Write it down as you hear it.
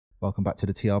Welcome back to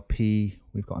the TRP.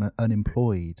 We've got an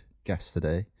unemployed guest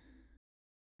today.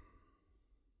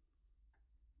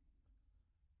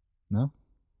 No?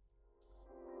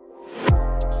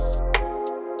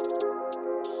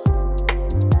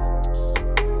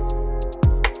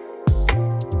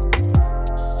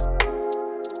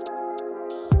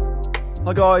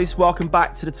 Hi guys, welcome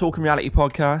back to the Talking Reality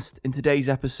podcast. In today's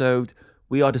episode,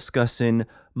 we are discussing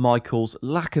Michael's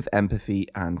lack of empathy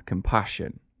and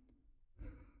compassion.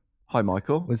 Hi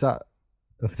Michael. Was that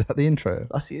the intro?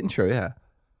 That's the intro, yeah.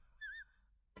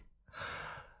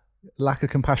 Lack of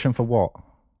compassion for what?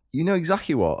 You know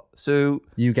exactly what. So,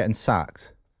 You getting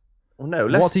sacked? well, no,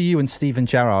 What do you and Steven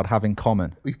Gerrard have in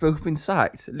common? we've both been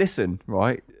sacked. Listen,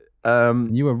 right?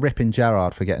 You were ripping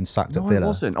Gerrard for getting sacked No, at Villa. I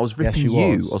wasn't. I was Yes, ripping you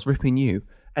you. was. I was ripping you.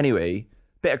 Anyway,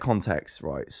 bit of context,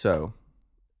 right? So,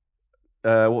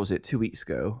 what was it? 2 weeks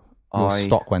ago, Your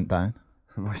stock went down.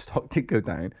 my stock did go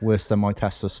down. Worse than my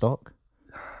Tesla stock.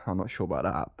 I'm not sure about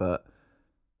that, but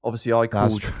obviously I That's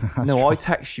called. tr- that's No, I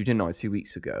true. texted you, didn't I, 2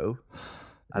 weeks ago?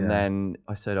 And Yeah. then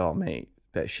I said, "Oh, mate,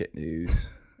 bit of shit news."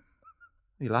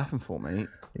 What are you laughing for, mate?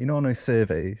 You know, on those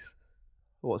surveys,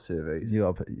 What surveys? you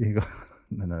got.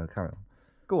 No, carry on.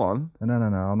 Go on. No.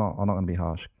 I'm not going to be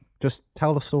harsh. Just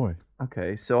tell the story.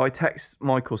 Okay, so I text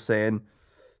Michael saying,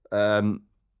 "All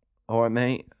right,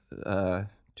 mate,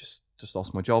 just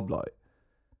lost my job, like."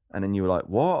 And then you were like,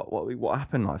 "What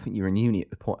happened?" Like, I think you were in uni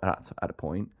at a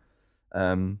point.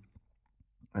 And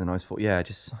I just thought,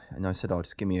 and I said, "Oh,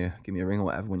 just give me a ring or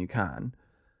whatever when you can."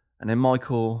 And then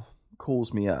Michael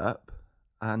calls me up,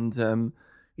 and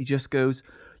he just goes,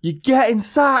 "You're getting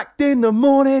sacked in the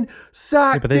morning,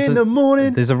 sacked in the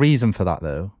morning." There's a reason for that,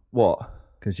 though. What?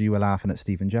 Because you were laughing at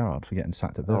Steven Gerrard for getting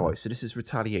sacked at Villa. All right, so this is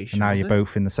retaliation. And now is you're it?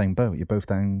 both in the same boat. You're both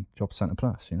down Job Centre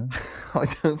Plus, you know? I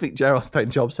don't think Gerard's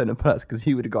down Job Centre Plus because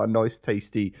he would have got a nice,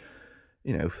 tasty,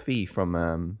 fee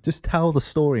from. Just tell the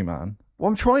story, man. Well,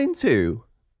 I'm trying to.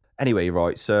 Anyway,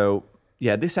 right. So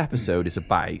yeah, this episode is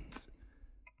about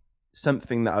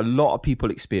something that a lot of people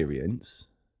experience,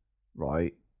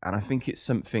 right? And I think it's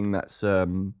something that's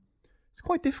it's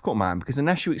quite difficult, man, because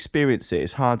unless you experience it,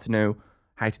 it's hard to know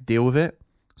how to deal with it.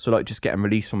 So like just getting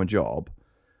released from a job.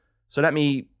 So let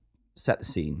me set the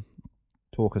scene.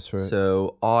 Talk us through it.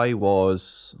 So I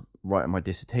was writing my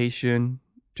dissertation,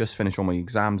 just finished all my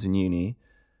exams in uni,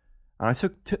 and I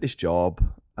took this job.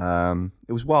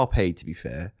 It was well paid, to be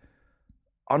fair.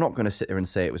 I'm not going to sit there and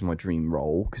say it was my dream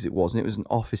role because it wasn't. It was an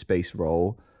office-based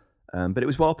role, but it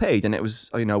was well paid, and it was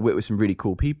I worked with some really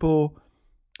cool people,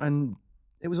 and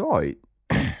it was alright,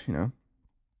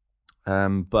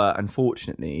 But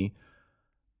unfortunately,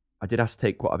 I did have to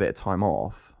take quite a bit of time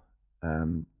off,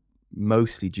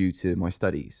 mostly due to my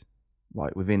studies,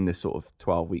 right, within this sort of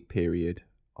 12-week period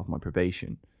of my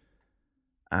probation.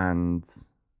 And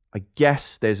I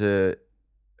guess there's a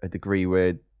degree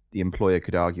where the employer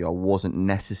could argue I wasn't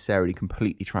necessarily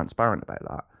completely transparent about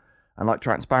that. And like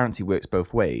transparency works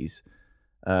both ways.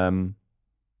 More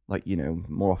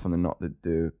often than not,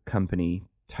 the company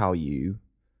tell you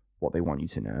what they want you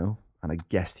to know. And I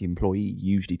guess the employee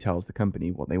usually tells the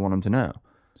company what they want them to know.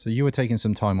 So you were taking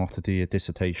some time off to do your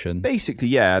dissertation. Basically,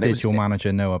 yeah. and Did your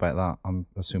manager know about that? I'm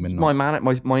assuming not.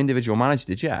 my individual manager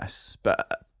did, yes, but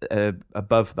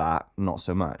above that, not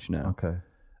so much. No. Okay.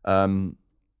 And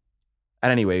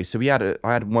anyway, so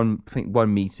I had one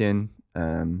meeting.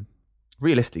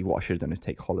 Realistically, what I should have done is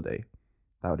take holiday.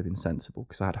 That would have been sensible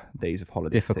because I had days of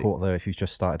holiday. Difficult, though, if you've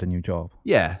just started a new job.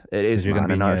 Yeah, it is. You're going to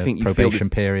be and in I your think you feel probation this,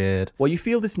 period. well, you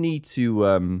feel this need to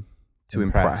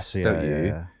impress, don't you?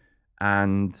 Yeah.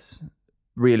 And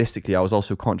realistically, I was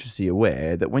also consciously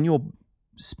aware that when you're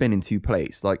spinning two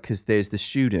plates, like, because there's the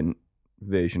student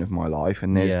version of my life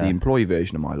and there's the employee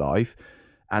version of my life,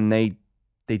 and they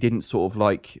didn't sort of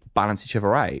like balance each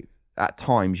other out. At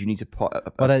times, you need to put.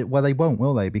 Well, they won't,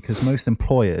 will they? Because most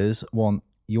employers want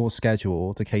your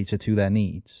schedule to cater to their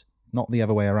needs, not the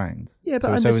other way around. Yeah, but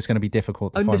so it's always going to be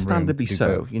difficult to find room understandably to do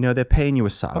so. both. They're paying you a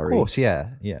salary. Of course,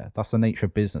 yeah. That's the nature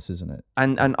of business, isn't it?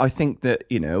 And I think that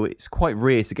it's quite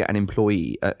rare to get an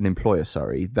employer,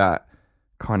 that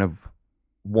kind of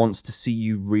wants to see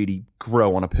you really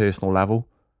grow on a personal level.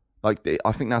 Like,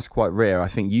 I think that's quite rare. I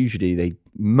think usually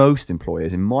most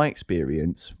employers, in my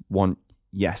experience, want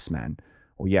yes men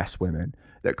or yes women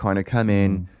that kind of come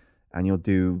in and you'll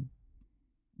do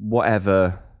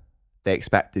whatever they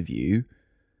expect of you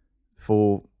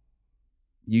for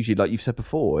usually, like you've said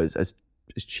before, as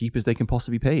cheap as they can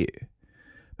possibly pay you.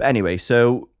 But anyway,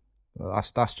 so Well,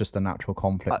 that's just a natural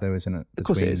conflict, though, isn't it? of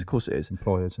course it is. between Of course it is.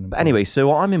 Employers and But anyway,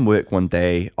 so I'm in work one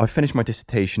day. I finished my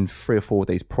dissertation 3 or 4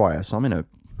 days prior, so I'm in a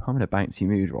I'm in a bouncy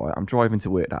mood, right? I'm driving to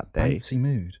work that day. Bouncy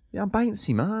mood. Yeah, I'm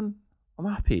bouncy, man. I'm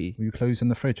happy. Were you closing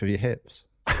the fridge with your hips?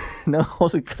 No, I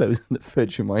wasn't closing the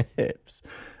fridge with my hips.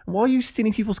 Why are you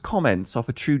stealing people's comments off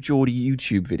a True Geordie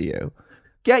YouTube video?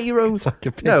 Get your own. It's like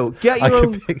a Get your I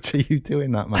own. can picture you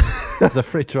doing that, man. There's a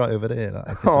fridge right over there. Like,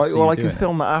 I could All just right, see well, you I can doing it.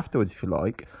 film that afterwards if you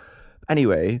like.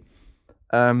 Anyway,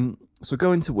 so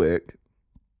going to work.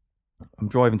 I'm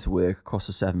driving to work across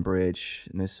the Severn Bridge,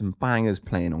 and there's some bangers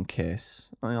playing on Kiss.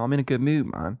 I'm in a good mood,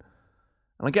 man.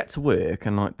 And I get to work,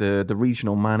 and like the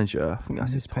regional manager, I think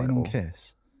that's his playing title. on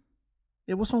Kiss.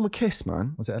 Yeah, what's wrong with Kiss,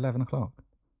 man? Was it 11 o'clock?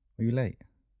 Were you late?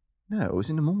 No, it was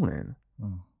in the morning.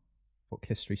 Oh. What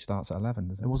Kiss Street starts at 11,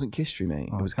 does it? It wasn't Kiss Street, mate.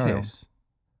 Oh, It was carry on. Kiss.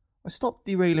 I stopped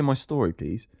derailing my story,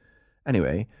 please.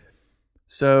 Anyway,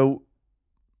 so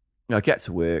I get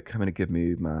to work. I'm in a good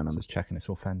mood, man. I'm just checking it's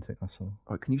authentic, that's all.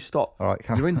 All right, can you stop? All right,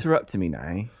 You're interrupting me now.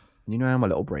 And you know how my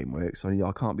little brain works, so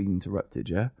I can't be interrupted,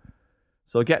 yeah?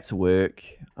 So I get to work.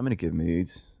 I'm in a good mood.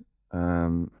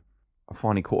 I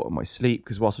finally caught up my sleep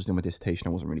because whilst I was doing my dissertation,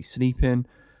 I wasn't really sleeping.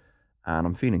 And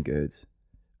I'm feeling good.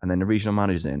 And then the regional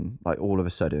manager's in, like all of a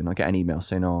sudden, I get an email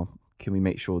saying, oh, can we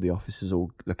make sure the office is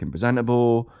all looking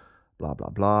presentable? Blah, blah,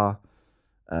 blah.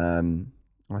 And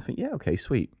I think, yeah, okay,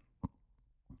 sweet.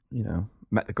 You know,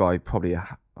 met the guy probably, I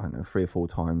don't know, 3 or 4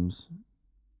 times.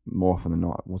 More often than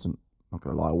not, not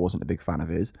going to lie, I wasn't a big fan of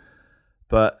his.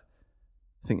 But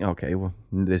I think, okay, well,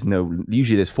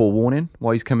 usually there's forewarning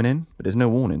while he's coming in, but there's no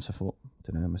warning. So I thought, I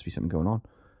don't know, there must be something going on.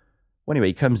 Well, anyway,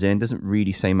 he comes in, doesn't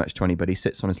really say much to anybody,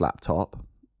 sits on his laptop.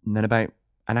 And then about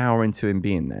an hour into him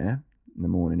being there in the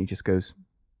morning, he just goes,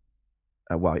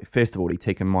 well, first of all, he'd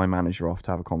taken my manager off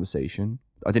to have a conversation.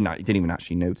 He didn't even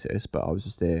actually notice, but I was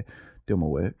just there doing my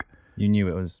work. You knew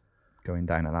it was going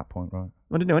down at that point, right?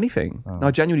 I didn't know anything. Oh. No,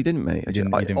 I genuinely didn't, mate. You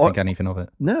didn't think anything of it?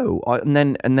 No. And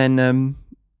then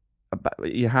about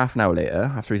half an hour later,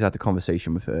 after he's had the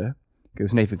conversation with her, he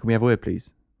goes, Nathan, can we have a word,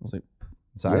 please? I was like,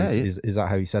 is that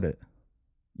how you said it?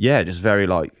 Yeah, just very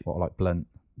like... What, like blunt?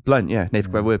 Blunt, yeah. Nathan,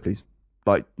 can we have a word, please?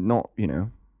 Like, not,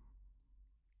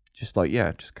 just like,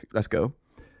 yeah, just let's go.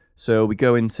 So we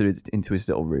go into his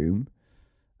little room,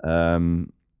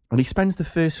 and he spends the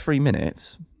first 3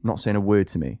 minutes not saying a word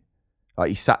to me. Like,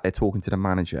 he sat there talking to the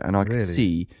manager, and I could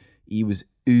see he was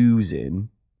oozing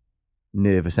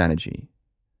nervous energy.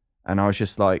 And I was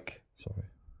just like... Sorry.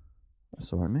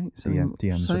 That's all right, mate.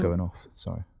 DMs are going off.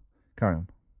 Sorry. Carry on.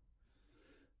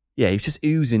 Yeah, he was just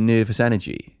oozing nervous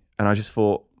energy. And I just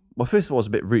thought, well, first of all, it was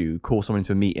a bit rude. Call someone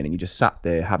into a meeting and you just sat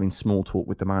there having small talk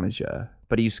with the manager.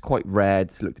 But he's quite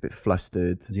red, looked a bit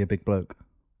flustered. Is he a big bloke?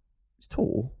 He's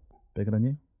tall. Bigger than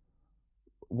you?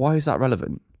 Why is that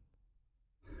relevant?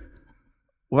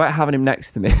 Without having him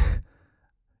next to me.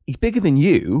 He's bigger than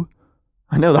you.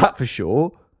 I know that for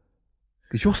sure.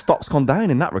 Because your stock's gone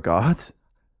down in that regard.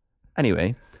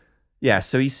 Anyway, yeah,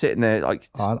 so he's sitting there like...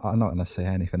 I'm not going to say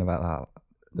anything about that.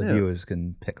 The viewers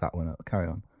can pick that one up. Carry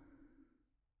on.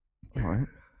 All right.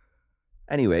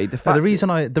 Anyway, the reason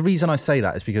I say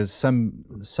that is because some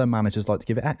managers like to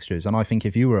give it extras, and I think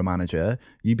if you were a manager,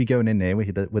 you'd be going in there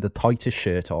with the tightest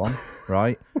shirt on,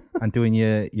 right, and doing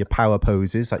your power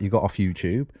poses that you got off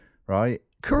YouTube, right?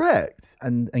 Correct.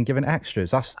 And giving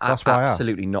extras. That's why I asked.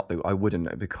 Absolutely not. Though I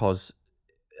wouldn't, because,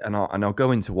 and I'll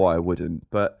go into why I wouldn't.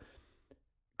 But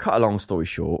cut a long story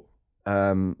short,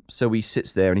 so he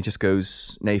sits there and he just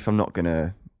goes, Nath, I'm not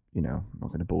gonna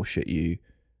bullshit you.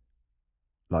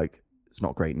 Like, it's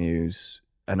not great news.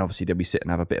 And obviously they'll be sitting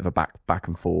and have a bit of a back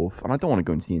and forth. And I don't want to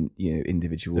go into the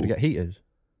individual. Did it get heated?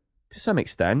 To some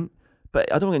extent.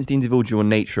 But I don't want to get into the individual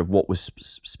nature of what was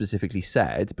specifically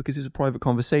said because it's a private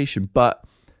conversation. But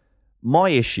my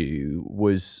issue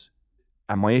was,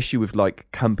 and my issue with like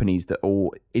companies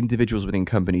or individuals within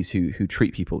companies who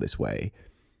treat people this way,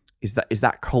 is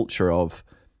that culture of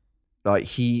like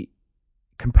he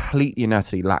completely and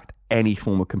utterly lacked any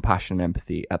form of compassion and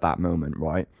empathy at that moment,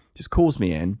 right? Just calls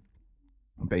me in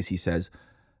and basically says,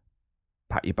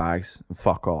 pack your bags and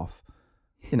fuck off.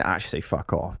 He didn't actually say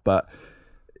fuck off, but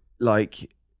like,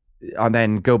 and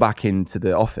then go back into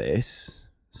the office,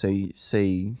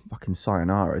 say fucking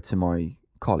sayonara to my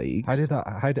colleagues.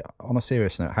 On a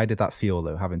serious note, how did that feel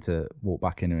though, having to walk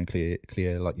back in and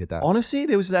clear like your desk? Honestly,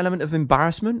 there was an element of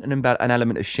embarrassment and an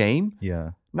element of shame.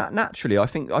 Yeah. Naturally, I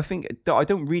think that I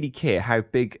don't really care how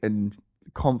big and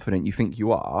confident you think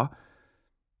you are.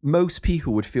 Most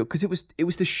people would feel, because it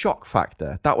was the shock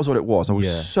factor. That was what it was. I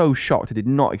was so shocked. I did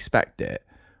not expect it,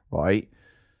 right?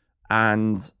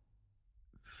 And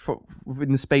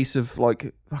within the space of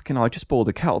like, fucking, I just boiled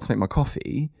a kettle to make my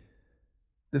coffee.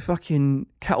 The fucking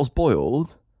kettle's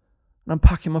boiled, and I'm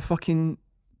packing my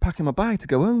bag to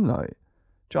go home. Like,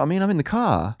 Do you know what I mean? I'm in the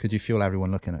car. Could you feel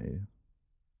everyone looking at you?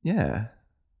 Yeah.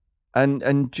 And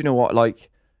do you know what? Like,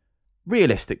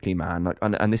 realistically, man, like,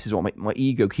 and this is what my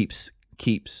ego keeps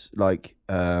like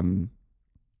telling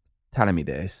me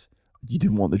this. You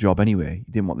didn't want the job anyway.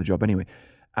 You didn't want the job anyway.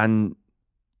 And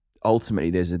ultimately,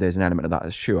 there's an element of that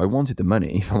that's true. I wanted the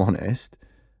money, if I'm honest,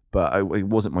 but it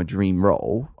wasn't my dream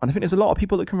role. And I think there's a lot of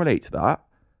people that can relate to that,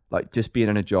 like just being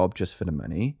in a job just for the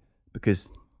money, because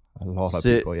A lot of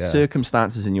people, yeah.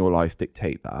 circumstances in your life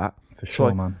dictate that. For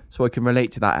sure, so man. So I can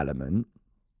relate to that element.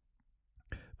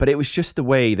 But it was just the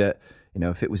way that,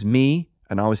 if it was me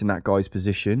and I was in that guy's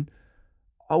position,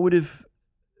 I would have,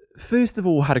 first of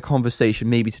all, had a conversation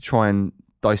maybe to try and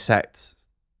dissect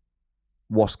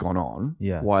what's gone on,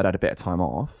 why I'd had a bit of time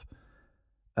off.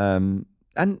 And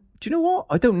do you know what?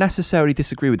 I don't necessarily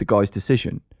disagree with the guy's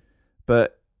decision,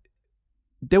 but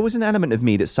there was an element of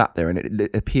me that sat there, and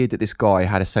it appeared that this guy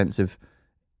had a sense of,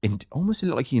 almost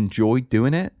looked like he enjoyed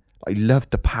doing it. Like, he loved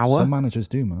the power. Some managers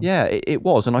do, man. Yeah, it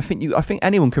was, and I think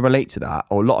anyone can relate to that,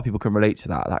 or a lot of people can relate to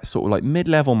that. That sort of like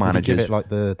mid-level managers. Did you give it like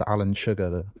the Alan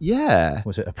Sugar? Yeah.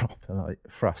 Was it a proper like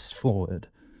thrust forward?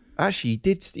 Actually, he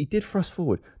did thrust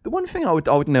forward. The one thing I would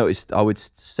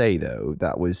say though,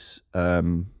 that was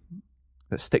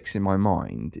that sticks in my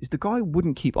mind, is the guy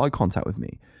wouldn't keep eye contact with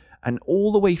me, and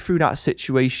all the way through that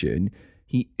situation,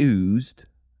 he oozed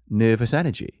nervous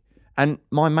energy. And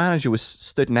my manager was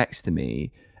stood next to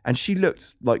me, and she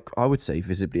looked like, I would say,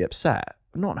 visibly upset.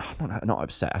 Not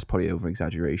upset. That's probably over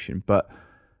exaggeration, but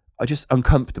I just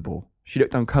uncomfortable. She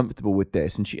looked uncomfortable with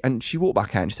this, and she walked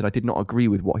back out and she said, "I did not agree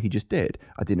with what he just did.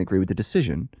 I didn't agree with the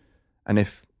decision. And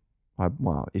if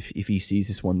he sees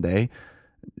this one day,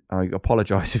 I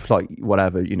apologize if, like,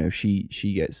 whatever,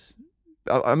 she gets.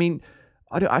 I mean,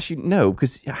 I don't actually know,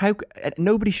 because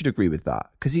nobody should agree with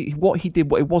that, because what he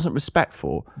did, it wasn't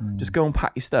respectful. Just go and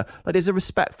pack your stuff. Like, there's a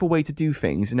respectful way to do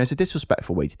things, and there's a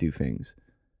disrespectful way to do things,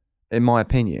 in my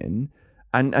opinion.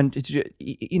 And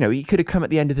he could have come at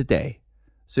the end of the day.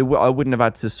 So I wouldn't have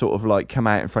had to sort of like come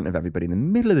out in front of everybody in the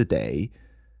middle of the day.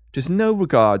 Just no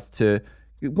regard to,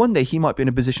 one day he might be in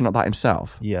a position like that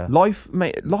himself. Yeah. Life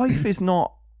is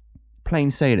not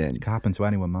plain sailing. It can happen to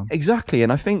anyone, man. Exactly.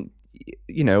 And I think,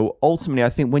 ultimately, I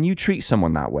think when you treat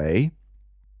someone that way,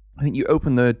 I think you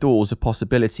open the doors of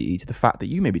possibility to the fact that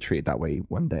you may be treated that way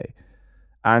one day.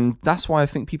 And that's why I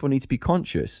think people need to be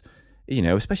conscious,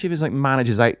 especially if there's like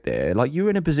managers out there, like, you're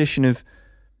in a position of,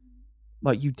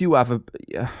 like, you do have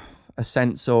a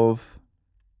sense of,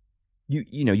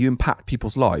 you impact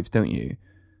people's lives, don't you?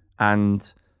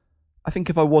 And I think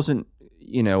if I wasn't,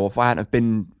 if I hadn't have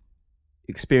been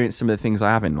experienced some of the things I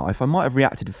have in life, I might have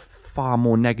reacted far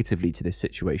more negatively to this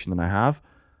situation than I have.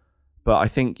 But I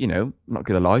think, I'm not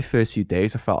gonna lie, first few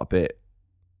days I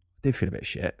did feel a bit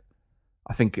shit.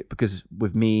 I think because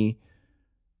with me,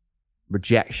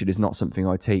 rejection is not something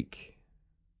I take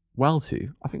well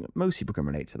to. I think most people can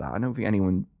relate to that. I don't think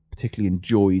anyone particularly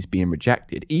enjoys being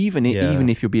rejected, even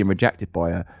if you're being rejected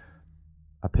by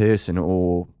a person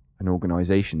or an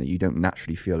organization that you don't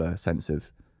naturally feel a sense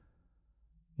of,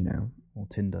 Or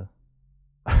Tinder.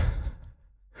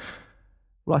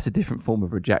 Well, that's a different form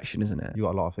of rejection, isn't it? You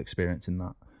got a lot of experience in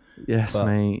that. Yes,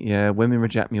 mate. Yeah, women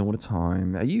reject me all the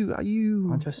time. Are you?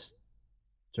 I'm just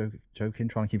joking,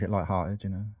 trying to keep it light-hearted,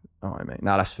 All right, mate.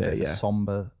 No, that's fair. Yeah.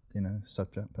 Somber,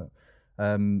 subject. But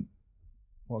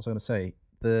what was I going to say?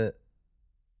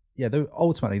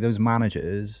 Ultimately, those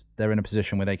managers, they're in a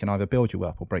position where they can either build you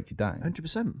up or break you down.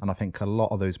 100%. And I think a lot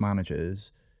of those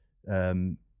managers,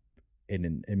 in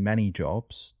many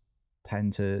jobs,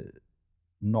 tend to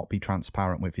not be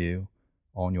transparent with you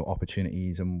on your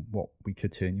opportunities and what we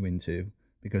could turn you into,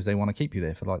 because they want to keep you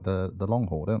there for like the long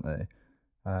haul, don't they?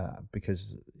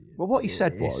 Because what he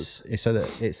said was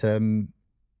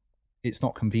it's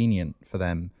not convenient for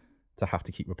them to have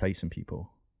to keep replacing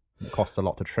people. It costs a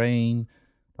lot to train.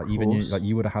 Like, even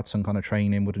you would have had some kind of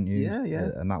training, wouldn't you? Yeah.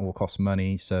 And that will cost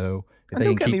money. So if And they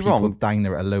don't can get keep me people wrong. down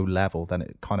there at a low level, then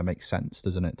it kind of makes sense,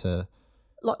 doesn't it? To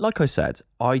like I said,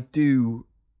 I do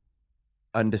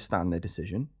understand their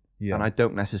decision, and I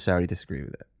don't necessarily disagree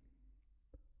with it.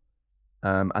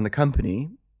 And the company,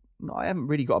 I haven't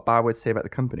really got a bad word to say about the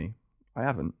company. I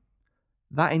haven't.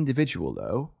 That individual,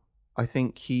 though, I don't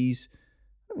think he's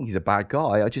a bad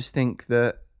guy. I just think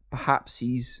that perhaps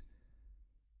he's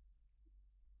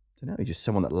just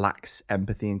someone that lacks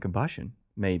empathy and compassion,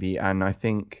 maybe. And I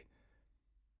think,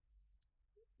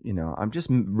 I'm just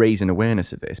raising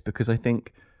awareness of this, because I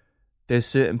think there's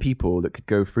certain people that could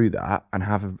go through that and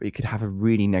it could have a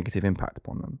really negative impact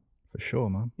upon them. for sure,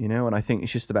 man. And I think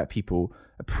it's just about people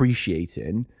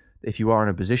appreciating if you are in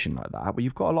a position like that, but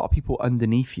you've got a lot of people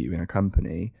underneath you in a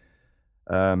company.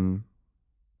 I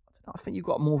think you've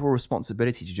got more of a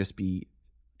responsibility to just be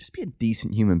a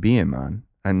decent human being, man.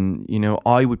 And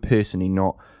I would personally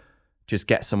not just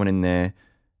get someone in there,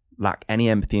 lack any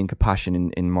empathy and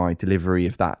compassion in my delivery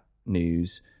of that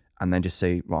news, and then just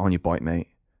say, "Well, on your bike, mate,"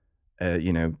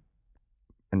 and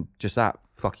just that,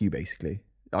 fuck you, basically.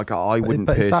 Like I wouldn't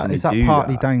personally is that do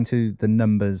partly that. down to the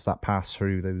numbers that pass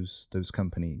through those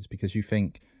companies? Because you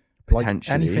think, like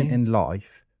Potentially. anything in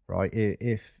life, right?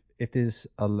 If there's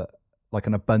like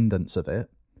an abundance of it,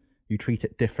 you treat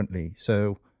it differently.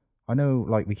 So I know,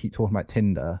 like, we keep talking about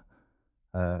Tinder,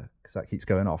 because that keeps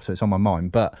going off, so it's on my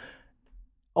mind. But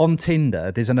on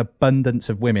Tinder, there's an abundance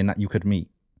of women that you could meet.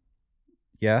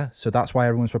 Yeah, so that's why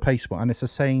everyone's replaceable, and it's the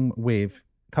same with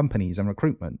companies and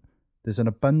recruitment. There's an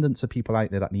abundance of people out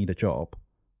there that need a job.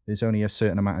 There's only a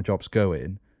certain amount of jobs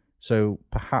going. So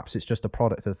perhaps it's just a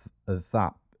product of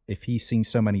that. If he's seen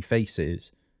so many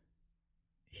faces,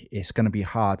 it's going to be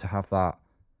hard to have that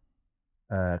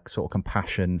sort of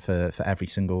compassion for every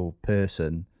single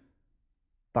person.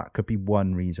 That could be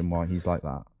one reason why he's like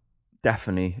that.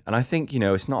 Definitely. And I think,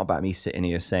 it's not about me sitting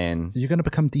here saying... You're going to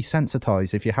become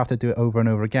desensitized if you have to do it over and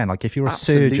over again. Like if you're a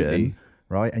Absolutely. surgeon,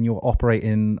 right, and you're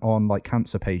operating on like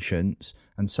cancer patients,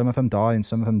 and some of them die and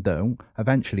some of them don't,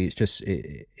 eventually it's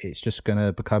just going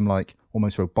to become like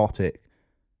almost robotic,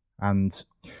 and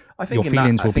I think your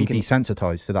feelings will be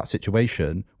desensitized to that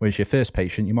situation. Whereas your first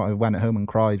patient, you might have went at home and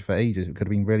cried for ages. It could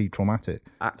have been really traumatic.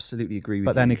 Absolutely agree with you.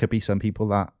 But then it could be some people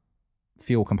that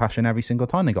feel compassion every single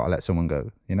time they got to let someone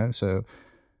go, so...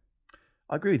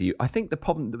 I agree with you. I think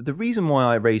the reason why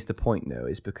I raised the point, though,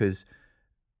 is because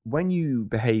when you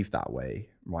behave that way,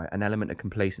 right, an element of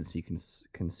complacency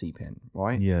can seep in,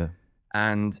 right? Yeah.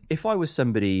 And if I was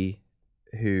somebody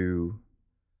who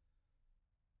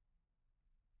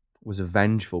was a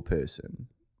vengeful person,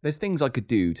 there's things I could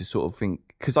do to sort of think,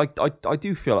 because I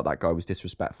do feel like that guy was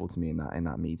disrespectful to me in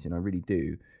that meeting. I really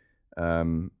do.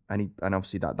 And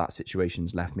obviously that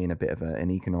situation's left me in a bit of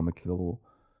an economical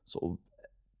sort of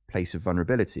place of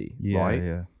vulnerability, right?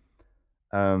 Yeah.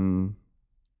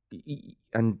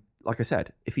 And like I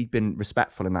said, if he'd been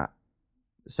respectful in that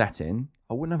setting,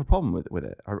 I wouldn't have a problem with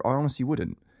it. I honestly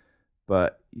wouldn't.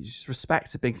 But just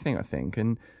respect's a big thing, I think.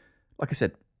 And like I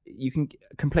said,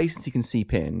 complacency can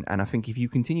seep in, and I think if you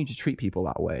continue to treat people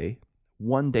that way,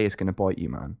 one day it's going to bite you,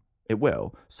 man. It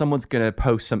will. Someone's going to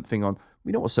post something on...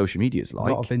 We know what social media is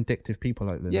like. A lot of vindictive people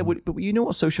like that. Yeah, but you know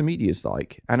what social media is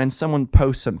like. And then someone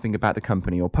posts something about the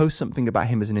company or posts something about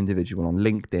him as an individual on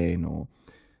LinkedIn or...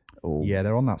 Yeah,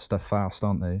 they're on that stuff fast,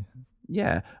 aren't they?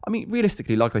 Yeah. I mean,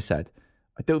 realistically, like I said,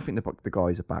 I don't think the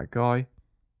guy's a bad guy,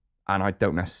 and I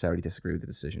don't necessarily disagree with the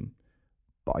decision,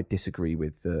 but I disagree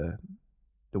with the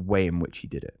way in which he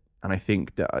did it. And I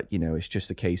think that, it's just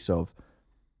a case of,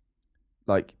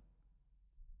 like...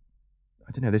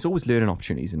 I don't know, there's always learning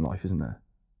opportunities in life, isn't there?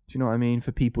 Do you know what I mean?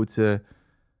 For people to...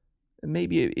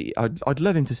 Maybe I'd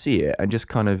love him to see it and just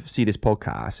kind of see this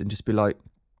podcast and just be like,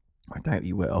 I doubt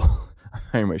you will. I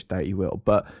very much doubt you will.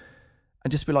 But...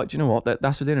 And just be like, do you know what?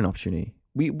 That's a learning opportunity.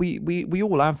 We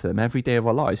all have them every day of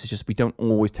our lives. It's just we don't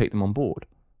always take them on board.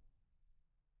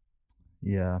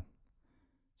 Yeah.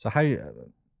 So how...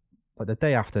 Like the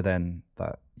day after then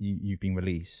that you've been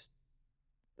released,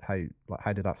 how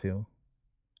did that feel?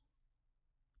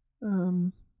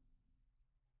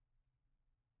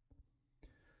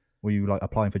 Were you like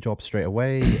applying for jobs straight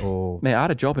away, or? Mate, I had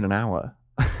a job in an hour,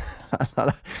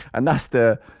 and that's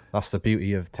the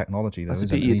beauty of technology, though. That's the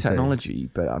beauty of technology.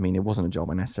 But I mean, it wasn't a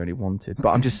job I necessarily wanted. But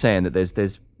I'm just saying that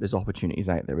there's opportunities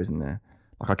out there, isn't there?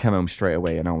 Like I came home straight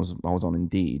away, and I was on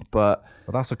Indeed. But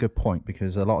that's a good point,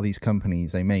 because a lot of these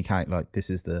companies, they make out like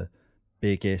this is the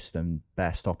biggest and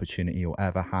best opportunity you'll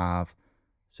ever have.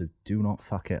 So do not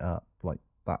fuck it up. Like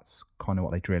that's kind of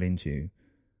what they drill into you.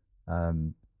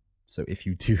 So if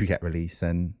you do get released,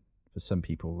 then for some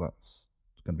people that's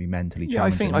going to be mentally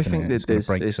challenging. I think it's going to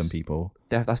break some people.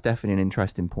 That's definitely an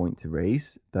interesting point to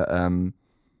raise. That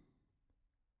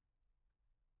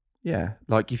yeah,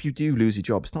 like if you do lose your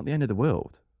job, it's not the end of the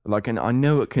world. Like, and I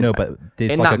know it can. No, but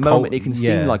there's in like that moment, it can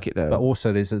seem like it though. But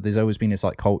also, there's always been this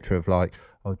like culture of like,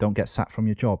 oh, don't get sacked from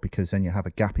your job, because then you have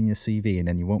a gap in your CV, and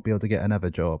then you won't be able to get another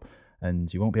job,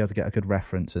 and you won't be able to get a good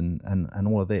reference, and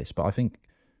all of this. But I think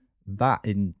that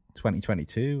in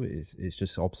 2022 is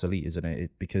just obsolete, isn't it?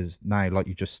 Because now, like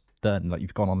you've just done, like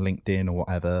you've gone on LinkedIn or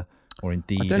whatever, or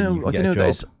Indeed. I don't know that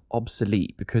it's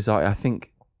obsolete, because I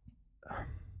think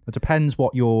it depends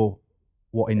what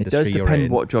industry it does you're depend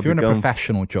in. what job if you're in a going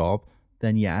professional job,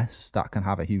 then yes, that can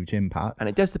have a huge impact. And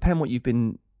it does depend what you've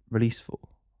been released for.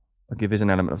 Like if there's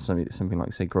an element of something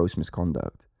like, say, gross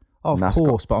misconduct. Of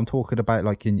course, but I'm talking about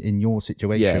like in your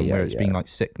situation where it's been like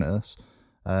sickness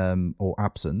or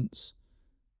absence,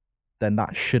 then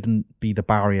that shouldn't be the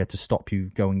barrier to stop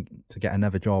you going to get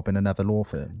another job in another law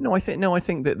firm. No, I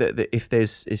think that if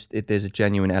there's a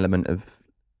genuine element of,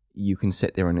 you can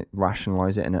sit there and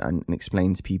rationalize it and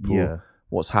explain to people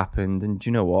what's happened. And do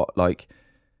you know what? Like,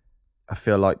 I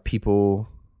feel like people,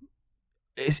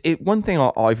 one thing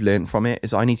I've learned from it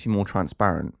is I need to be more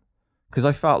transparent, because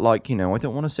I felt like, I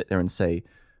don't want to sit there and say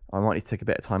I might need to take a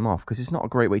bit of time off, because it's not a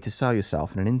great way to sell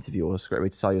yourself in an interview, or it's a great way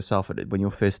to sell yourself when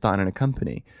you're first starting in a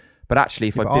company. But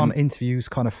actually, aren't interviews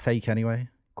kind of fake anyway?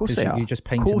 Of course they are. You're just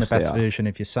painting the best version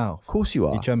of yourself. Of course you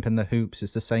are. You jump in the hoops.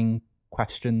 It's the same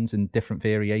questions in different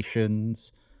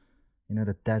variations.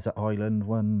 The desert island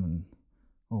one. And,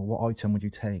 what item would you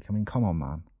take? I mean, come on,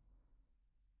 man.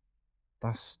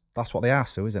 That's what they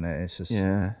ask, though, isn't it? It's just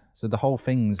So the whole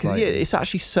thing's like, it's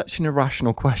actually such an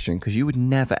irrational question, because you would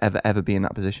never, ever, ever be in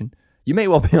that position. You may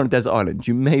well be on a desert island.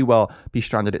 You may well be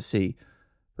stranded at sea.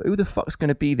 But who the fuck's going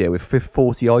to be there with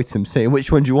 40 items saying,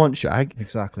 which one do you want, Shag?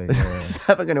 Exactly. It's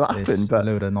never going to happen. But a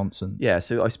load of nonsense. Yeah,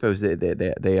 so I suppose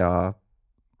they are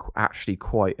actually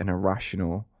quite an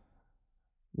irrational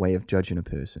way of judging a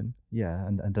person. Yeah,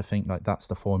 and to think like that's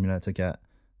the formula to get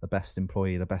the best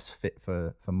employee, the best fit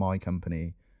for my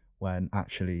company, when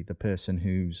actually the person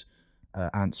who's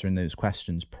answering those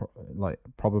questions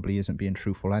probably isn't being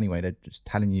truthful anyway. They're just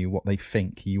telling you what they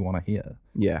think you want to hear.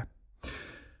 Yeah.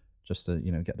 Just to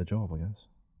get the job, I guess.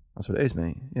 That's what it is,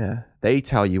 mate. Yeah, they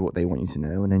tell you what they want you to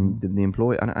know, and then the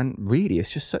employee, and really,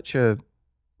 it's just such a.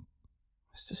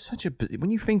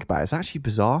 When you think about it, it's actually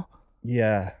bizarre.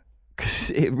 Yeah, because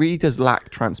it really does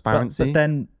lack transparency. But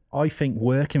then I think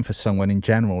working for someone in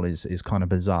general is kind of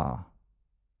bizarre,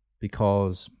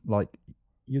 because like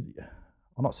I'm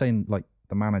not saying like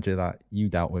the manager that you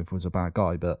dealt with was a bad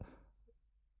guy, but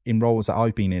in roles that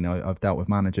I've been in, I've dealt with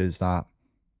managers that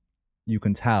you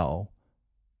can tell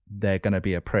they're going to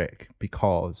be a prick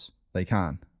because they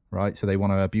can, right? So they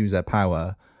want to abuse their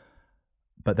power,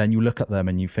 but then you look at them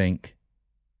and you think,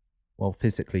 well,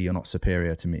 physically you're not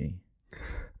superior to me.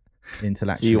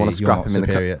 Intellectually, so you want to scrap you're not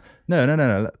superior.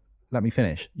 No. Let me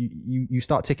finish. You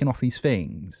start ticking off these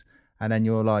things, and then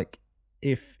you're like,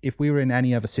 if we were in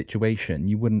any other situation,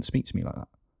 you wouldn't speak to me like that.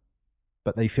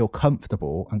 But they feel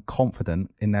comfortable and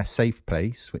confident in their safe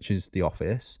place, which is the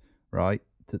office, right?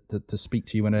 To speak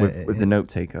to you with the note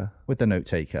taker,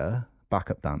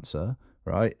 backup dancer,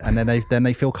 right? And then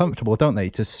they feel comfortable, don't they,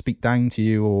 to speak down to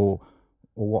you or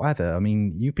whatever. I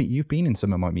mean, you've been in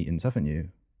some of my meetings, haven't you?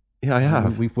 Yeah, I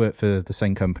have. We've worked for the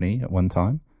same company at one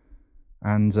time,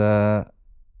 and no,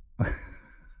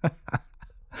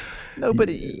 but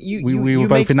we were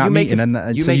both in that meeting, and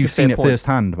so you've seen it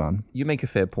firsthand, man. You make a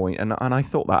fair point, and I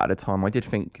thought that at the time. I did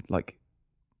think like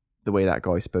the way that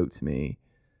guy spoke to me.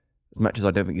 As much as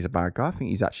I don't think he's a bad guy, I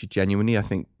think he's actually genuinely, I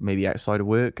think maybe outside of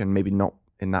work and maybe not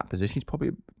in that position, he's probably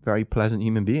a very pleasant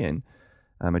human being.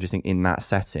 I just think in that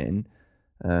setting.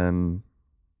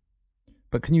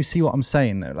 But can you see what I'm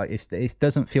saying though? Like it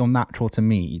doesn't feel natural to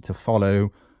me to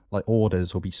follow like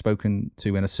orders or be spoken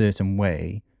to in a certain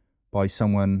way by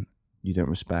someone you don't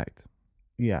respect.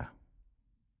 Yeah.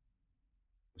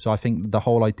 So I think the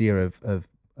whole idea of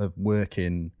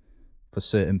working for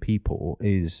certain people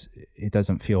it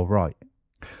doesn't feel right.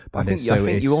 But I think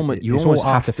you almost all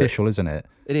artificial, isn't it?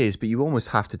 It is, but you almost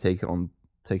have to take it on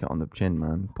the chin,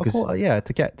 man. Because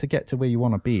to get to where you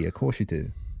want to be, of course you do.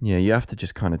 Yeah, you have to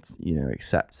just kind of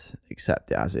accept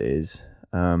it as it is.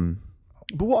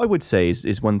 But what I would say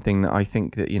is one thing that I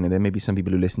think that there may be some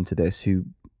people who listen to this who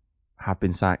have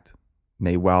been sacked,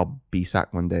 may well be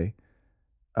sacked one day,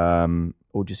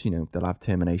 or just they'll have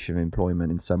termination of employment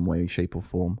in some way, shape, or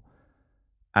form.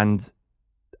 And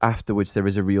afterwards, there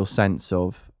is a real sense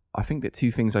of, I think that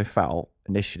two things I felt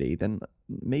initially, then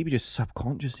maybe just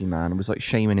subconsciously, man, was like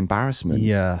shame and embarrassment.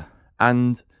 Yeah.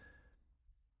 And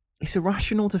it's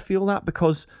irrational to feel that,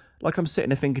 because like I'm sitting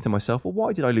there thinking to myself, well,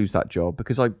 why did I lose that job?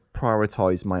 Because I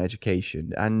prioritized my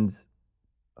education. And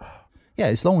yeah,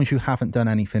 as long as you haven't done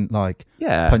anything like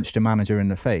punched a manager in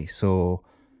the face or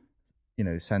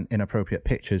sent inappropriate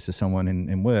pictures to someone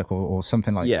in work or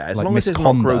something like as like long as it's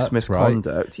not gross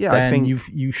misconduct, right? Then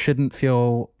you shouldn't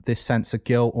feel this sense of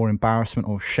guilt or embarrassment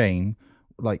or shame,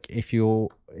 like if you're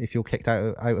kicked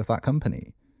out of that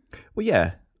company. Well,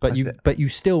 yeah, but you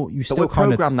still we're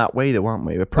programmed that way, though, aren't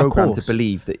we? We're programmed to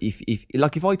believe that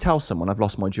if I tell someone I've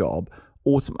lost my job,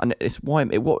 and it's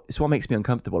what makes me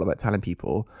uncomfortable about telling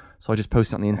people, so I just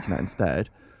post it on the internet instead.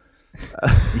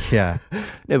 Yeah.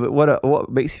 No, but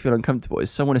what makes you feel uncomfortable is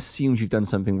someone assumes you've done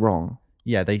something wrong.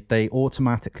 yeah, they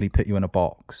automatically put you in a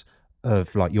box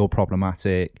of like you're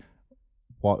problematic.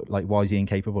 Why is he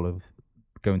incapable of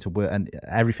going to work and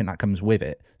everything that comes with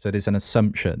it? So there's an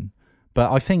assumption.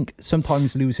 But I think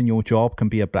sometimes losing your job can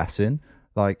be a blessing.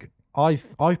 Like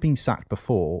I've been sacked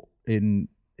before in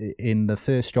the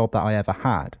first job that I ever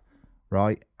had,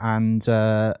 right? And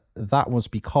that was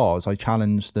because I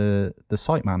challenged the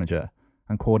site manager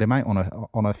and called him out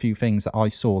on a few things that I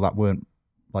saw that weren't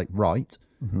like right.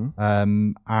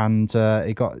 And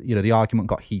it got, the argument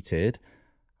got heated,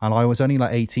 and I was only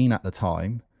like 18 at the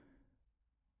time.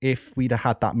 If we'd have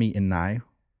had that meeting now,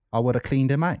 I would have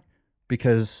cleaned him out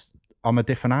because I'm a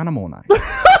different animal now.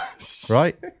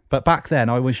 Right? But back then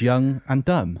I was young and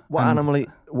dumb. What animal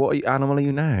are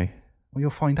you now? Well, you'll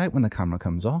find out when the camera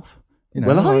comes off.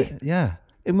 Will I? Like, yeah.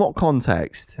 In what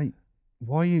context? Hey,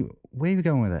 where are you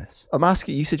going with this? I'm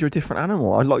asking, you said you're a different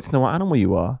animal. I'd like to know what animal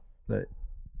you are. Look,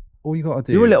 all you got to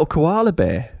do You're a little koala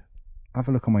bear. have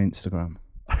a look on my Instagram.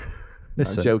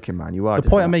 Listen, I'm joking, man. You are. the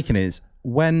point I'm making is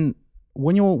when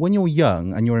you're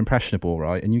young and you're impressionable,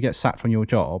 right, and you get sacked from your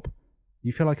job,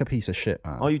 you feel like a piece of shit,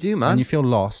 man. Oh, you do, man. And you feel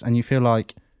lost, and you feel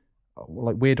like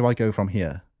where do I go from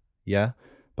here? Yeah.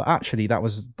 But actually, that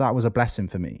was a blessing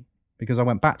for me because I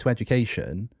went back to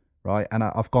education, right, and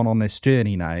I've gone on this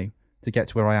journey now to get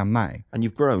to where I am now. And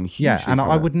you've grown hugely. Yeah, and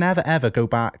I would never ever go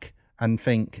back and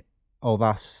think, oh,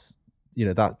 that's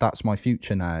that's my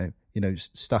future now.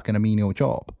 Stuck in a menial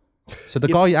job. So the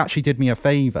guy actually did me a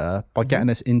favor by getting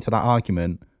us into that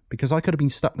argument, because I could have been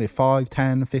stuck there 5,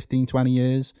 10, 15, 20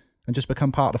 years and just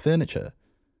become part of the furniture.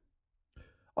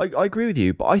 I agree with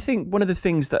you, but I think one of the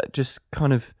things that just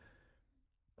kind of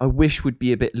I wish would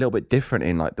be little bit different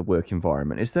in like the work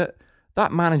environment is that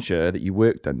manager that you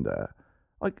worked under,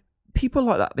 like people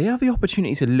like that, they have the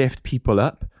opportunity to lift people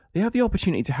up. They have the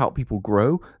opportunity to help people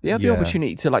grow. They have the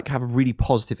opportunity to like have a really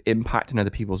positive impact in other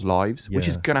people's lives, which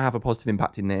is going to have a positive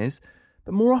impact in theirs.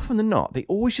 But more often than not, they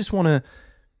always just want to,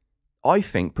 I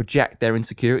think, project their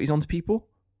insecurities onto people.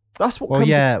 That's what comes...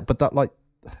 but that, like,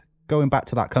 going back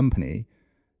to that company,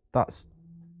 that's,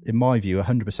 in my view,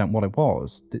 100% what it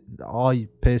was. I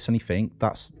personally think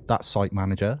that site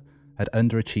manager had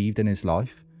underachieved in his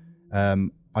life.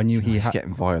 I knew he's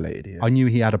getting violated here. I knew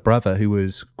he had a brother who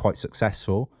was quite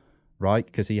successful, right?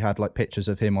 Because he had like pictures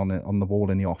of him on the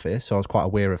wall in the office, so I was quite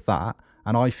aware of that.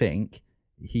 And I think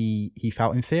he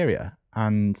felt inferior,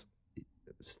 and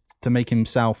to make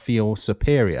himself feel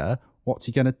superior, what's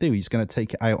he going to do? He's going to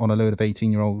take it out on a load of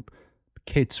 18-year-old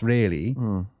kids, really,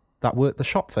 that work the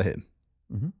shop for him,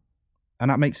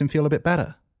 and that makes him feel a bit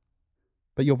better.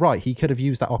 But you're right; he could have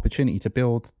used that opportunity to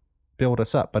build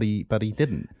us up, but he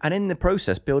didn't. And in the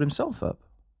process, build himself up.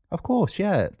 Of course,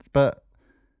 yeah. But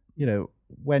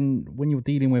when you're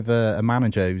dealing with a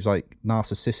manager who's like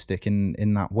narcissistic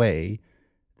in that way,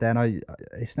 then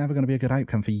it's never going to be a good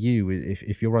outcome for you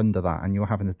if you're under that and you're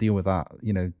having to deal with that,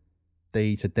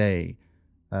 day to day.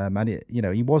 And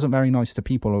he wasn't very nice to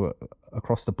people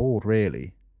across the board,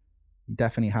 really. He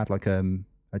definitely had like a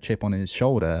chip on his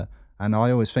shoulder, and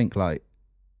I always think like,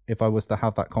 if I was to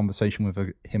have that conversation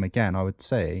with him again, I would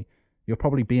say, you're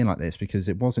probably being like this because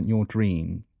it wasn't your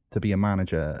dream to be a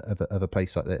manager of a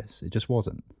place like this. It just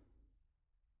wasn't.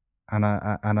 And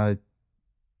I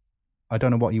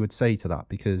don't know what he would say to that,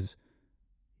 because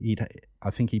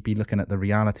I think he'd be looking at the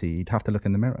reality. He'd have to look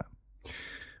in the mirror.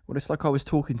 Well, it's like I was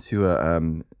talking to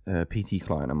a PT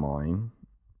client of mine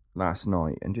last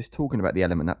night, and just talking about the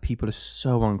element that people are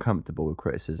so uncomfortable with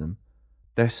criticism.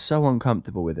 They're so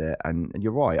uncomfortable with it, and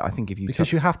you're right. I think if you...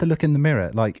 Because you have to look in the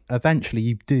mirror. Like, eventually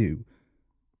you do.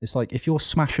 It's like, if you're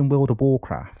smashing World of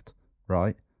Warcraft,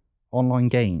 right? Online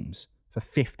games for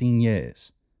 15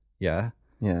 years, yeah?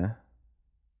 Yeah.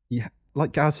 Yeah.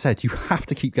 Like Gaz said, you have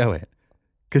to keep going.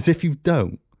 Because if you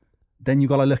don't, then you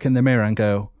got to look in the mirror and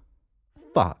go,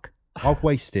 fuck, I've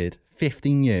wasted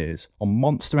 15 years on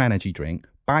Monster Energy drink,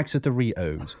 bags of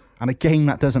Doritos, and a game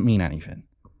that doesn't mean anything.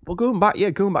 Well, going back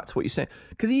to what you're saying,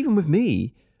 because even with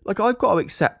me, like, I've got to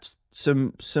accept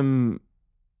some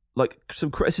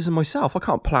criticism myself. I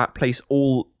can't place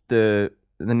all the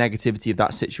negativity of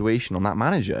that situation on that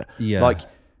manager. Yeah. Like,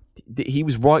 he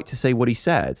was right to say what he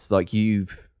said. Like,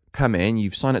 you've come in,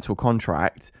 you've signed up to a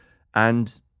contract,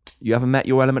 and you haven't met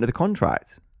your element of the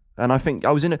contract. And I think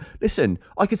I was listen,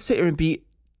 I could sit here and be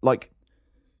like,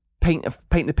 paint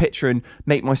the picture and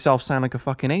make myself sound like a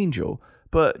fucking angel,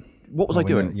 but what was I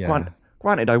doing? Yeah.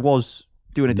 Granted, I was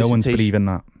doing a dissertation. No one's believing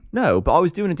that. No, but I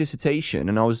was doing a dissertation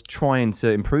and I was trying to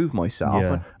improve myself.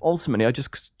 Yeah. And ultimately, I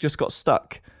just got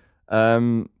stuck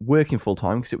working full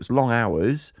time because it was long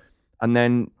hours, and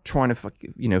then trying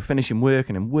to finishing work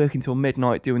and then working till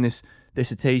midnight doing this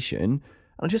dissertation, and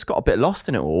I just got a bit lost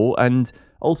in it all. And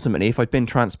ultimately, if I'd been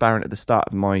transparent at the start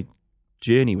of my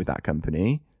journey with that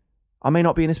company, I may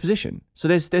not be in this position. So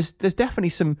there's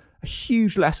definitely a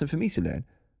huge lesson for me to learn.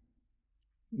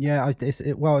 Yeah,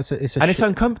 it's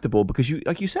uncomfortable because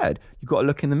like you said, you've got to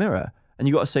look in the mirror and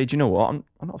you got to say, do you know what? I'm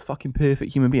not a fucking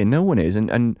perfect human being. No one is,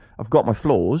 and I've got my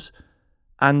flaws.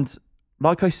 And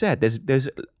like I said, there's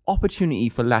opportunity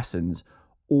for lessons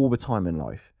all the time in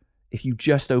life if you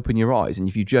just open your eyes and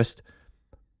if you just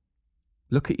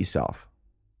look at yourself.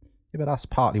 Yeah, but that's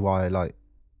partly why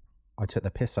I took the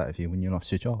piss out of you when you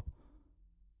lost your job,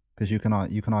 because you can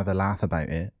either laugh about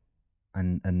it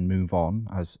and move on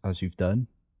as you've done.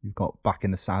 You've got back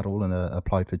in the saddle and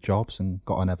applied for jobs and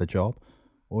got another job,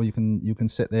 or you can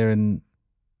sit there and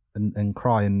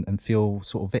cry and feel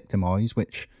sort of victimized,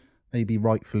 which maybe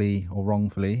rightfully or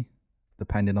wrongfully,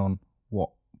 depending on what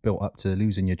built up to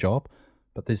losing your job.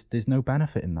 But there's no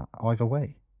benefit in that either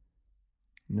way.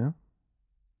 No.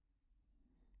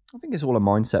 I think it's all a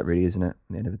mindset, really, isn't it? At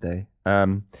the end of the day,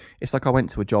 it's like I went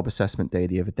to a job assessment day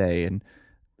the other day, and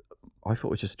I thought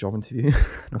it was just a job interview.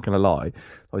 Not gonna lie,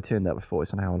 I turned up before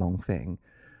it's an hour-long thing,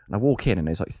 and I walk in and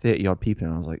there's like 30-odd people,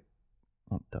 and I was like,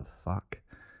 "What the fuck?"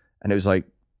 And it was like,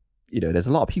 there's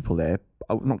a lot of people there.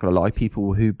 I'm not gonna lie,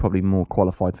 people who probably more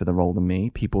qualified for the role than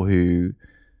me, people who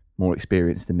more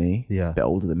experienced than me, a bit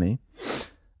older than me,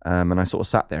 and I sort of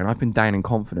sat there, and I've been down in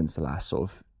confidence the last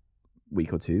sort of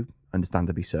week or two.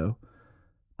 Understandably so,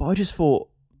 but I just thought,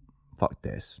 fuck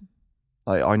this.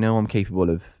 I know I'm capable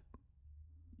of,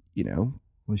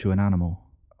 Was you an animal?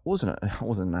 I wasn't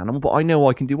an animal, but I know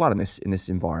I can do well in this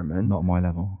environment. Not my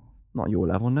level. Not your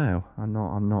level, no. I'm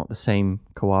not the same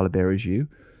koala bear as you.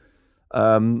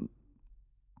 Check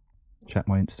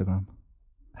my Instagram.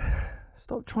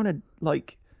 Stop trying to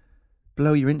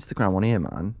blow your Instagram on here,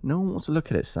 man. No one wants to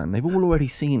look at it, son. They've all already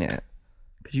seen it.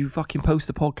 Because you fucking post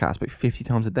a podcast about 50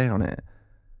 times a day on it.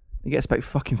 It gets about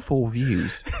fucking 4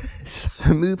 views.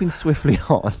 So moving swiftly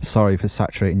on. Sorry for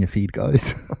saturating your feed,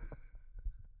 guys.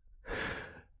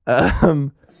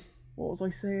 What was I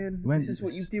saying? This is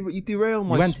what you do. What you derail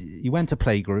my. You went to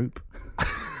playgroup.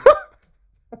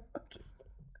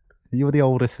 You were the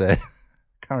oldest there.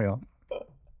 Carry on.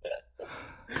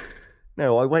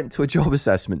 No, I went to a job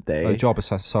assessment day.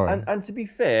 Sorry. And to be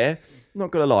fair, I'm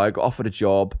not gonna lie, I got offered a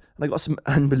job and I got some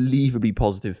unbelievably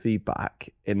positive feedback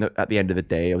at the end of the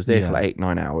day. I was there for like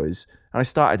 8-9 hours, and I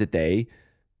started the day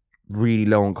really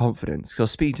low on confidence because I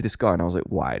was speaking to this guy and I was like,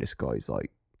 wow, this guy's like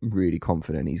really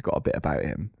confident. He's got a bit about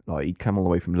him. Like, he'd come all the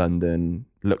way from London,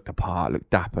 looked the part,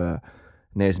 looked dapper,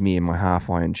 and there's me in my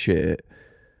half-iron shirt.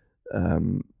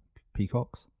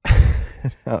 Peacocks.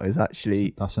 That is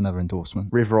actually... That's another endorsement.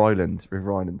 River Island.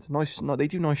 Nice. No, they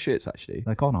do nice shirts, actually.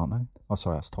 They're gone, aren't they? Oh,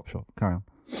 sorry, that's Topshop. Carry on.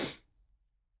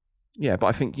 Yeah, but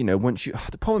I think, once you...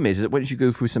 The problem is that once you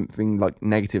go through something like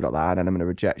negative like that, an element of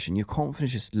rejection, your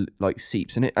confidence just like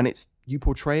seeps. And it's you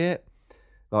portray it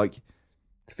like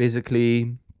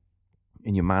physically,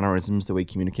 in your mannerisms, the way you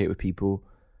communicate with people.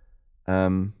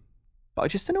 But I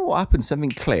just don't know what happened.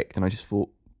 Something clicked, and I just thought,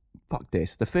 fuck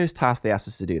this. The first task they asked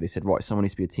us to do, they said, right, someone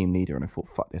needs to be a team leader. And I thought,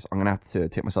 fuck this. I'm going to have to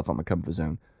take myself out of my comfort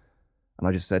zone. And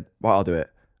I just said, right, I'll do it.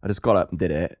 I just got up and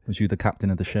did it. Was you the captain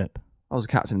of the ship? I was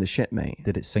the captain of the ship, mate.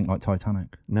 Did it sink like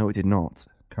Titanic? No, it did not.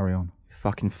 Carry on.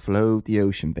 Fucking flowed the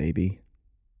ocean, baby.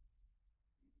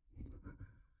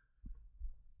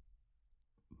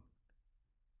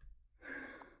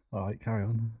 All right, carry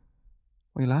on.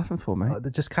 What are you laughing for, mate?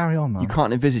 Just carry on, man. You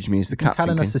can't envisage me as the captain.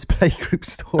 You're telling us this playgroup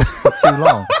story for too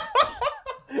long.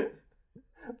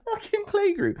 Fucking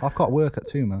playgroup. I've got work at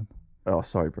 2, man. Oh,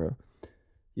 sorry, bro.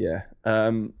 Yeah.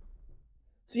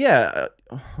 So yeah,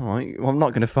 all right. Well, I'm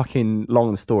not going to fucking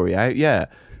long the story out. Yeah.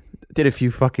 Did a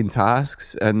few fucking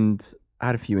tasks and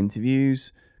had a few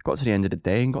interviews. Got to the end of the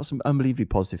day and got some unbelievably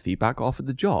positive feedback. Got offered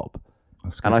the job.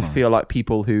 That's good, and I man. feel like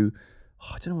people who,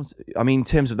 I don't know. I mean, in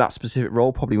terms of that specific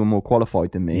role, probably were more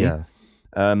qualified than me. Yeah.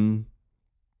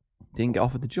 Didn't get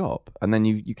offered the job, and then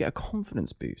you get a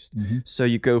confidence boost. Mm-hmm. So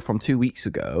you go from 2 weeks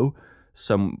ago,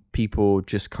 some people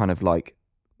just kind of like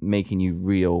making you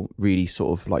really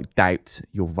sort of like doubt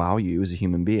your value as a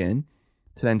human being,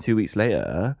 to then 2 weeks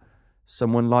later,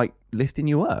 someone like lifting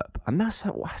you up. And that's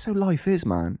how life is,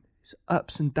 man. It's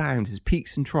ups and downs, it's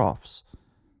peaks and troughs.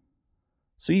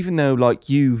 So even though like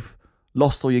you've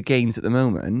lost all your gains at the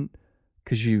moment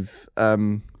because you've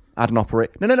had an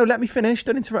operation. No, let me finish.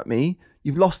 Don't interrupt me.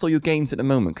 You've lost all your gains at the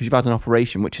moment because you've had an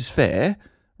operation, which is fair,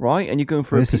 right? And you're going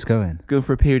for going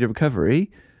for a period of recovery.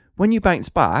 When you bounce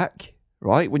back,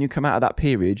 right? When you come out of that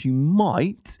period, you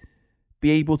might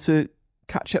be able to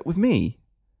catch up with me.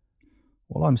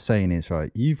 What I'm saying is, right,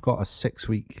 you've got a 6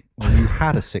 week, well, you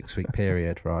had a 6 week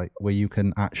period, right, where you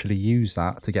can actually use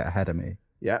that to get ahead of me.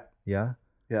 Yeah. Yeah.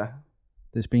 Yeah.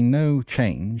 There's been no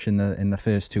change in the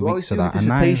first 2 Well, I weeks was of doing that. a And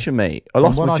now, dissertation, mate. I from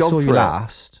lost when my I job saw for you it.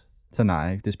 last to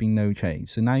now, there's been no change.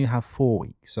 So now you have 4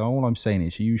 weeks. So all I'm saying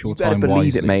is use your You better time believe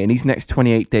wisely. it, mate. In these next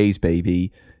 28 days,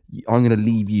 baby, I'm going to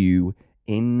leave you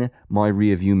in my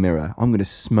rear view mirror. I'm going to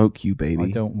smoke you, baby.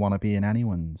 I don't want to be in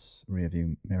anyone's rear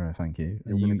view mirror, thank you.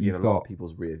 You're going to be in a You've lot got of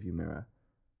people's rear view mirror.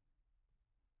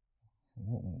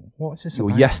 what is this Your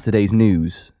about? yesterday's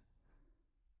news.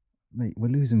 Mate, we're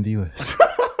losing viewers.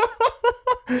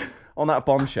 On that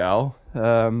bombshell,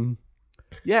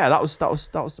 yeah, that was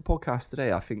the podcast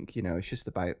today. I think, you know, it's just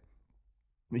about,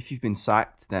 if you've been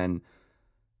sacked, then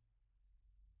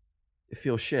it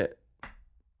feels shit.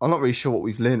 I'm not really sure what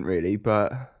we've learned, really,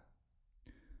 but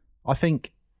I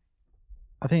think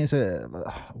it's a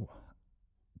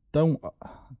don't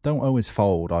always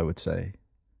fold. I would say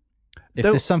if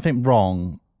Don't- there's something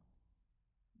wrong,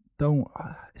 don't.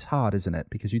 It's hard, isn't it?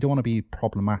 Because you don't want to be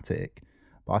problematic,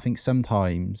 but I think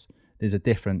sometimes there's a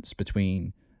difference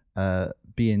between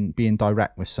being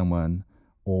direct with someone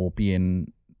or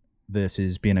being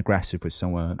versus being aggressive with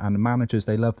someone. And the managers,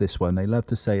 they love this one. They love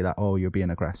to say that, oh, you're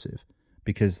being aggressive,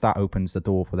 because that opens the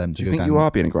door for them to do you go think down. you are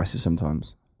being aggressive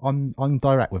sometimes? I'm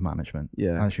direct with management.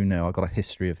 Yeah. As you know, I've got a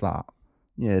history of that.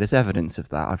 Yeah, there's evidence of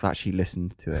that. I've actually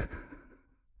listened to it.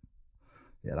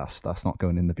 Yeah, that's not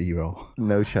going in the B-roll.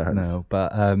 No chance. No,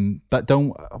 but don't.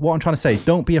 What I'm trying to say,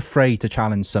 don't be afraid to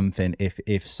challenge something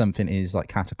if something is like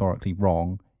categorically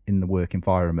wrong in the work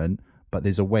environment. But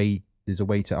there's a way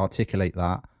to articulate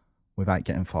that without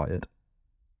getting fired.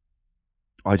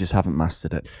 I just haven't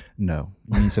mastered it. No,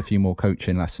 it needs a few more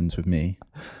coaching lessons with me.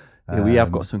 Yeah, we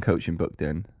have got some coaching booked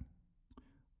in.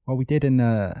 Well, we did in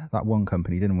that one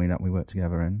company, didn't we? That we worked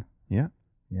together in. Yeah.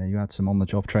 Yeah, you had some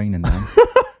on-the-job training then.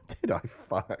 Did I?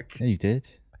 Fuck. Yeah, you did.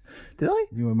 Did I?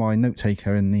 You were my note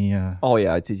taker in the Oh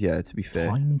yeah, I did. Yeah, to be fair.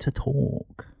 time to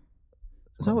talk.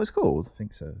 Is that what it's called? I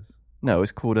think so. No,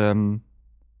 it's called oh,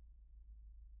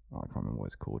 I can't remember what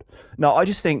it's called. No, I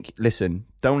just think, listen,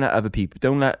 don't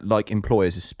let like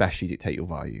employers especially dictate your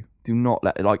value. Do not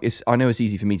let, like, I know it's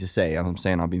easy for me to say, and I'm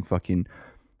saying I've been fucking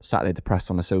sat there depressed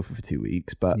on the sofa for 2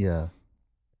 weeks, but Yeah.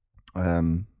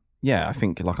 yeah, I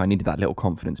think like I needed that little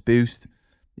confidence boost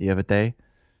the other day,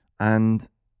 and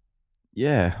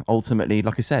yeah, ultimately,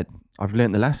 like I said, I've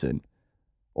learned the lesson,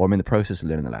 or I'm in the process of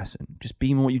learning the lesson. Just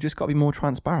be more. You just got to be more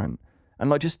transparent. And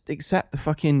like, just accept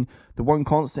the one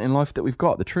constant in life that we've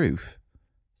got, the truth.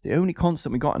 It's the only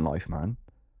constant we got in life, man.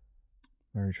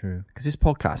 Very true. Because this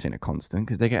podcast ain't a constant,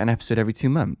 because they get an episode every 2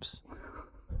 months.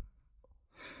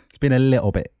 It's been a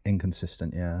little bit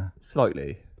inconsistent, yeah.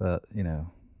 Slightly. But, you know,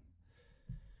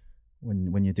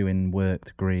 when you're doing work,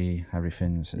 degree,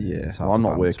 everything's... Yeah. it's hard Well, I'm to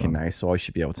not balance working one. now, so I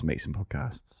should be able to make some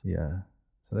podcasts. Yeah.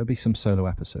 So there'll be some solo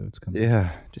episodes coming.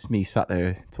 Yeah. Just me sat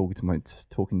there talking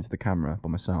to the camera by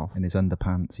myself. In his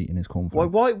underpants, eating his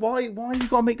cornflakes. Why you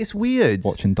gotta make this weird?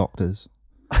 Watching Doctors.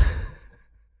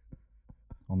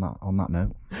 On that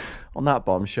note. On that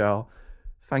bombshell,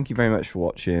 thank you very much for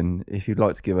watching. If you'd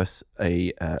like to give us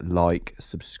a like,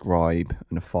 subscribe,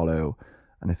 and a follow,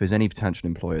 and if there's any potential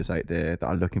employers out there that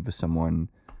are looking for someone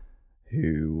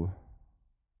who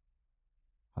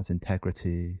Has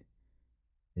integrity,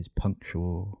 is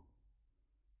punctual,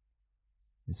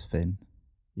 is thin.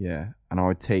 yeah, and I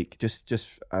would take just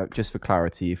for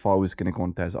clarity, if I was going to go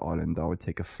on desert island, I would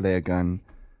take a flare gun,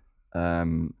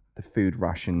 the food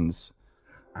rations,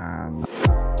 and